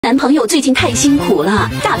男朋友最近太辛苦了，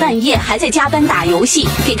大半夜还在加班打游戏，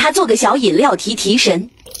给他做个小饮料提提神。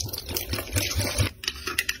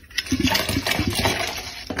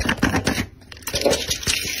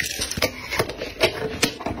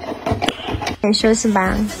你休息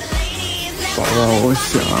吧。宝宝，我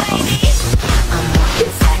想。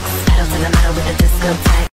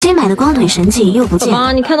新买的光腿神器又不见了。宝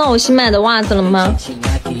宝，你看到我新买的袜子了吗？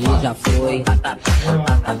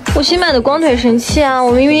我新买的光腿神器啊，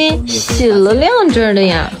我明明洗了2阵的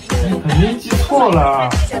呀。肯定记错了。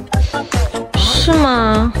是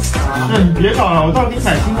吗？那你别找了，我到底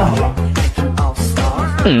买新的好了。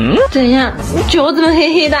等一下，你脚怎么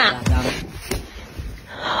黑黑的？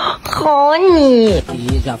好你。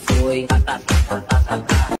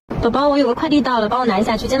宝宝，我有个快递到了，帮我拿一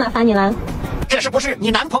下，去接哪发你了。这是不是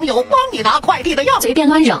你男朋友帮你拿快递的样子？随便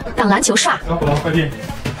乱扔，当篮球耍。要不到快递。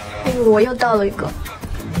我又到了一个。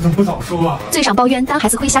你怎么不早说啊？最上抱怨当孩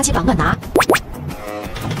子会瞎鸡绑乱拿。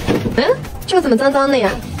这个怎么脏脏的呀？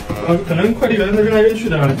可能快递员他扔来扔去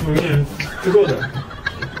的，就有点肉肉的。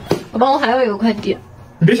宝宝，我还有一个快递。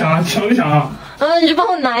你别想啊，想就想啊。你就帮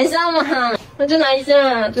我拿一下嘛，我就拿一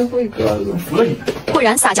下，最后一个。服了你。果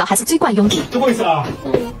然撒娇还是最管用的。最后一次啊。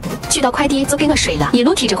取到快递就给我睡了，一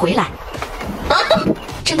路提着回来。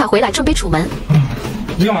趁他回来准备出门。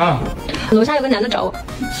你干嘛？楼下有个男的找我。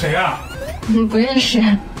谁啊？不认识。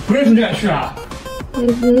不认识你就敢去啊？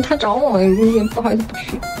他找我，也不好意思不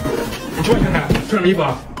去。你去问看看，穿什么衣服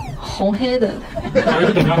啊？红黑的。找一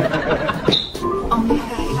个怎么样？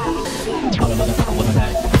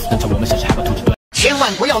千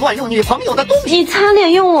万不要乱用女朋友的东西。你擦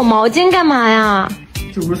脸用我毛巾干嘛呀？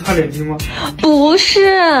这不是擦脸巾吗？不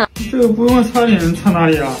是。这个不用擦脸，擦哪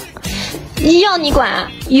里啊？要你管，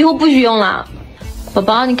以后不许用了。宝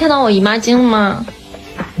宝，你看到我姨妈巾了吗？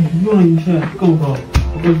用了一片，够不够？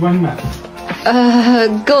我过去帮你买。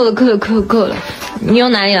够了。你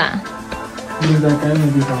用哪里啦？用在该用的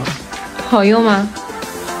地方。好用吗？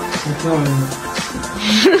还挺好用的。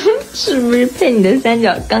是不是配你的三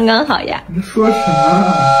角刚刚好呀？你说什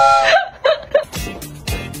么？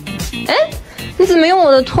你怎么用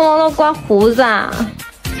我的脱毛刀刮胡子啊？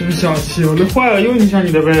这么小气，我的坏了，用一下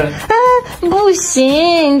你的呗。不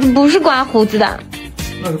行，不是刮胡子的。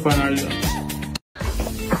那是刮哪里的？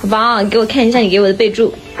宝宝，给我看一下你给我的备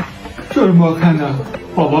注。这有什么好看的？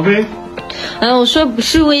宝宝呗。我说不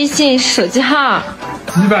是微信，手机号。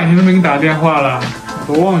几百年都没给你打电话了，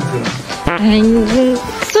我都忘记了。你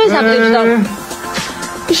搜一下不就知道了。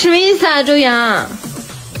你什么意思啊，周洋？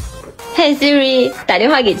嘿 Siri， 打电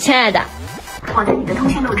话给亲爱的。我在你的通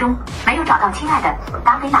讯录中没有找到亲爱的，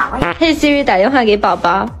打给哪位？嘿 Siri， 打电话给宝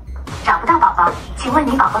宝。找不到宝宝，请问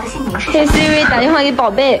你宝宝的姓名是什嘿么？ Siri， 打电话给宝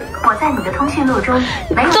贝。我在你的通讯录中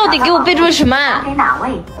没有找到宝宝，到底给我备注了什么啊？打给哪位？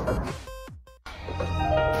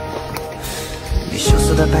你羞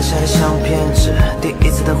涩地拍下了相片，是第一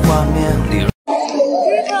次的画面里。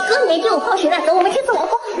哥没给我放学呢，等我们去送我风。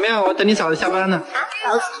没有，我等你嫂子下班呢。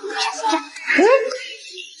嫂子，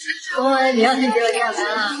你要是给我下班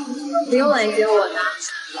了，不用来接我的。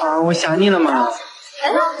啊，我想你了嘛。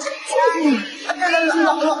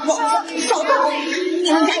少动！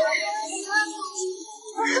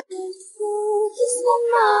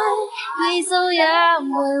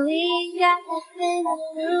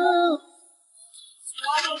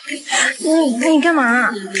你干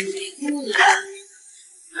嘛？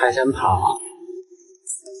还想跑？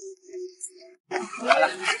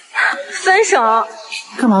分手！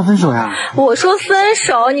干嘛分手呀？我说分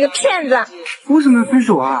手，你个骗子！为什么要分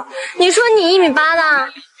手啊？你说你1.8米的，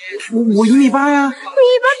我1.8米呀。你1.8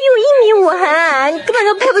比我1.5米还矮，你根本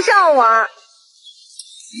就配不上我。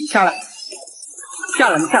下来，你下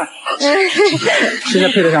来。现在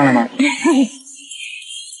配得上了吗？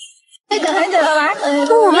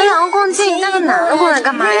我们两个逛街，那个男的过来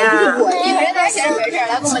干嘛呀？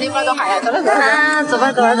走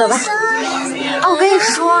吧。我跟你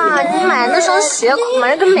说啊，你买的那双鞋马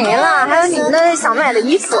上就没了，还有你们那想买的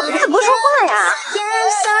衣服，你怎么不说话呀？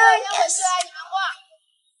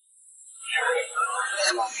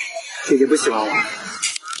姐姐不喜欢我。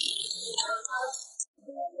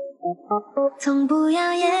从不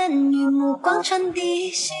耀眼与目光传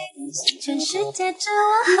递信息，全世界只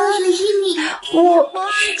我和你。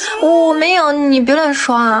我没有，你别乱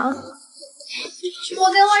说啊！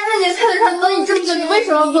我电话让你配得上等你这么久，你为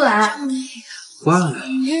什么不来？忘了。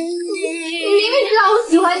你明明知道我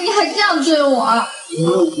喜欢你，还这样对我。因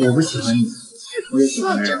为我不喜欢你，我也喜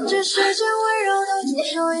欢别人。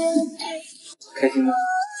开心吗？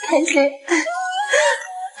开心。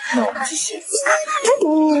那我们继续。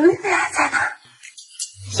你们俩在哪？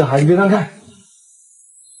小孩子别乱看。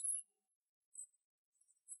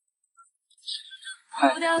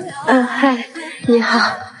嗨，你好。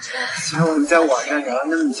虽然我们在网上聊了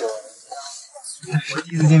那么久，但是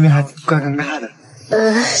第一次见面还怪尴尬的。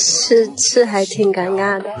是还挺尴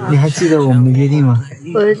尬的。你还记得我们的约定吗？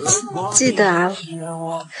我记得啊。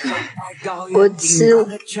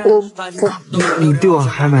你对我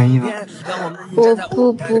还满意吗？我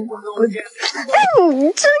不。哎，你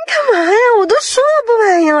这干嘛呀？我都说了不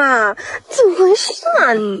满意了，怎么回事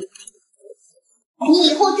啊你？你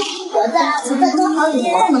以后在我的5分钟好友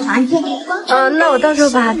这么长见面那我到时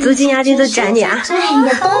候把租金押金都转你啊。哎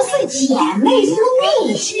呀，都是姐妹说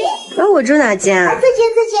那些。我住哪间啊？这间。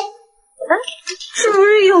是不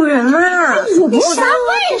是有人啊？有个啥外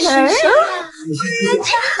人啊？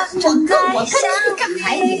整个我看你是干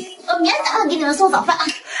孩子，我明天早上给你们送早饭啊。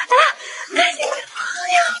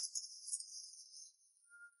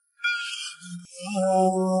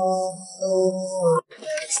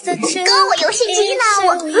跟我游戏机呢？我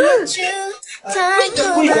看到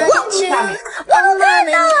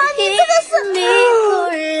啊，你这个是，可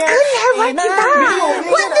你还玩挺大啊！我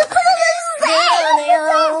的这个人是谁？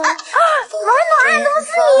玩老二都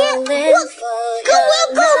是你，我要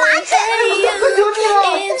干嘛去？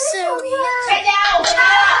大家，我回来了。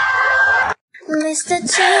不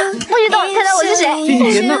许动，猜猜我是谁？经纪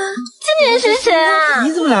人呢？经纪人是谁啊？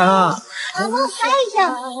你怎么来了？帮我猜一下，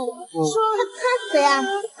他谁啊？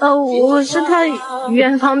我是他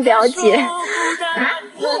远房表姐。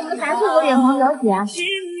你怎么才是我远房表姐啊？这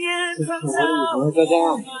是我的女朋友佳佳。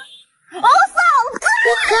我和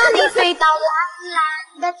你飞到蓝蓝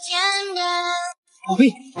的天边。宝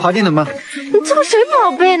贝，好点了吗？你叫谁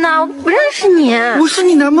宝贝呢？我不认识你。我是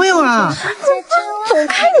你男朋友啊！总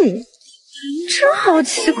看你，这好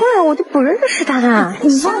奇怪，我都不认识他的。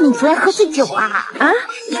你让你昨天喝醉酒啊？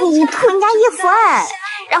你吐人家衣服哎，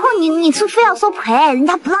然后你是非要说赔，人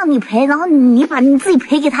家不让你赔，然后你把你自己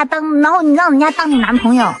赔给他当，然后你让人家当你男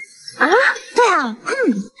朋友啊？对啊，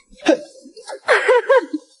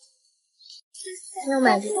要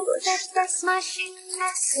买这个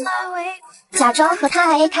假装和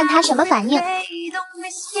他挨，看他什么反应。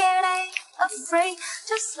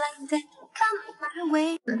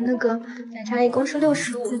那个奶茶一共是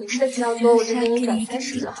65，你吃的比较多，我就给你转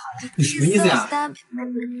30就好了。你什么意思呀？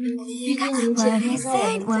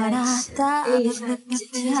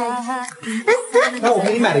那我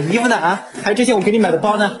给你买的衣服呢？啊，还有这些我给你买的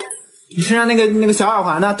包呢？你身上那个小耳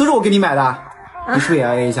环呢？都是我给你买的。你是不是也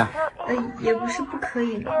要 A 一下？也不是不可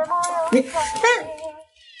以的。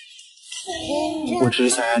我只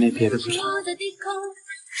是想要你别的不成。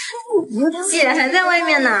姐还在外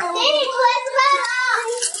面呢。给你出来吃饭了。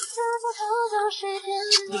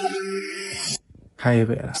开一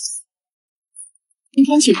杯了。今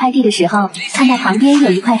天取快递的时候，看到旁边有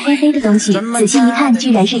一块黑黑的东西，仔细一看，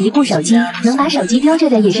居然是一部手机。能把手机丢着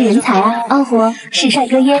的也是人才啊！哦豁，是帅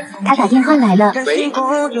哥耶，他打电话来了。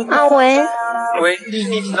喂，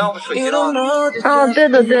你听到我手机了吗？对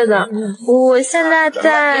的，我现在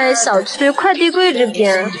在小区快递柜这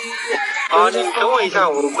边。你等我一下，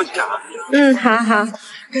我过去拿。好。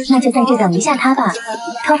那就在这等一下他吧，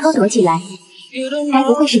偷偷躲起来。该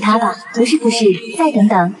不会是他吧？不是，再等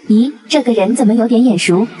等。咦，这个人怎么有点眼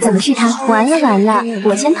熟？怎么是他？完了，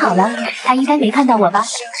我先跑了，他应该没看到我吧？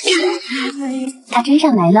他追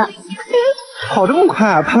上来了。跑这么快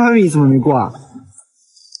啊？拍米怎么没过啊？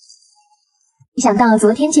没想到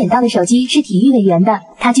昨天捡到的手机是体育委员的，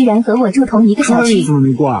他居然和我住同一个小区。你怎么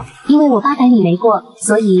没过啊？因为我800米没过，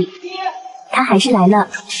所以他还是来了。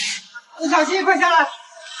小心，快下来！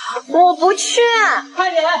我不去，快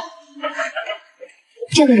点！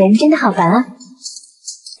这个人真的好烦啊！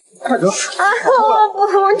快走！我不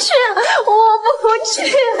去，那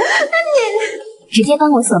你直接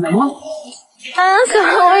帮我锁门了。小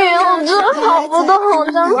雨，我真的跑不动，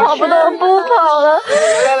我不跑了。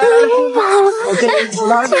我跟你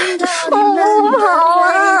拉着。我不跑了。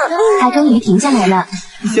他终于停下来了。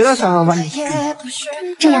你鞋带穿上吧，你。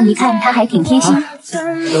这样一看，他还挺贴心。走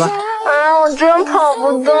吧。我真跑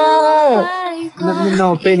不动。那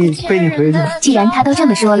我背你回去。既然他都这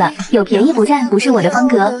么说了，有便宜不占不是我的风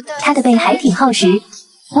格。他的背还挺厚实。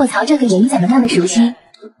卧槽，这个人怎么那么熟悉？你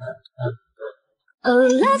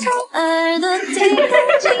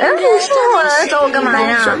是我来找我干嘛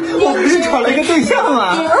呀？我不是找了一个对象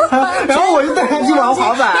吗？然后我就带他去玩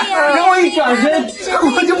滑板，然后我一转身，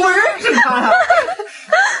我就不认识他了。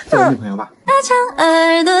做我女朋友吧。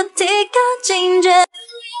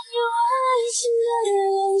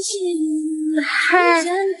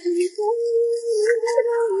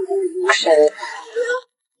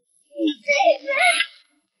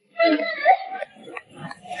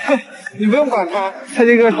你不用管他，他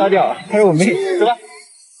这个傻屌，他是我妹，走吧。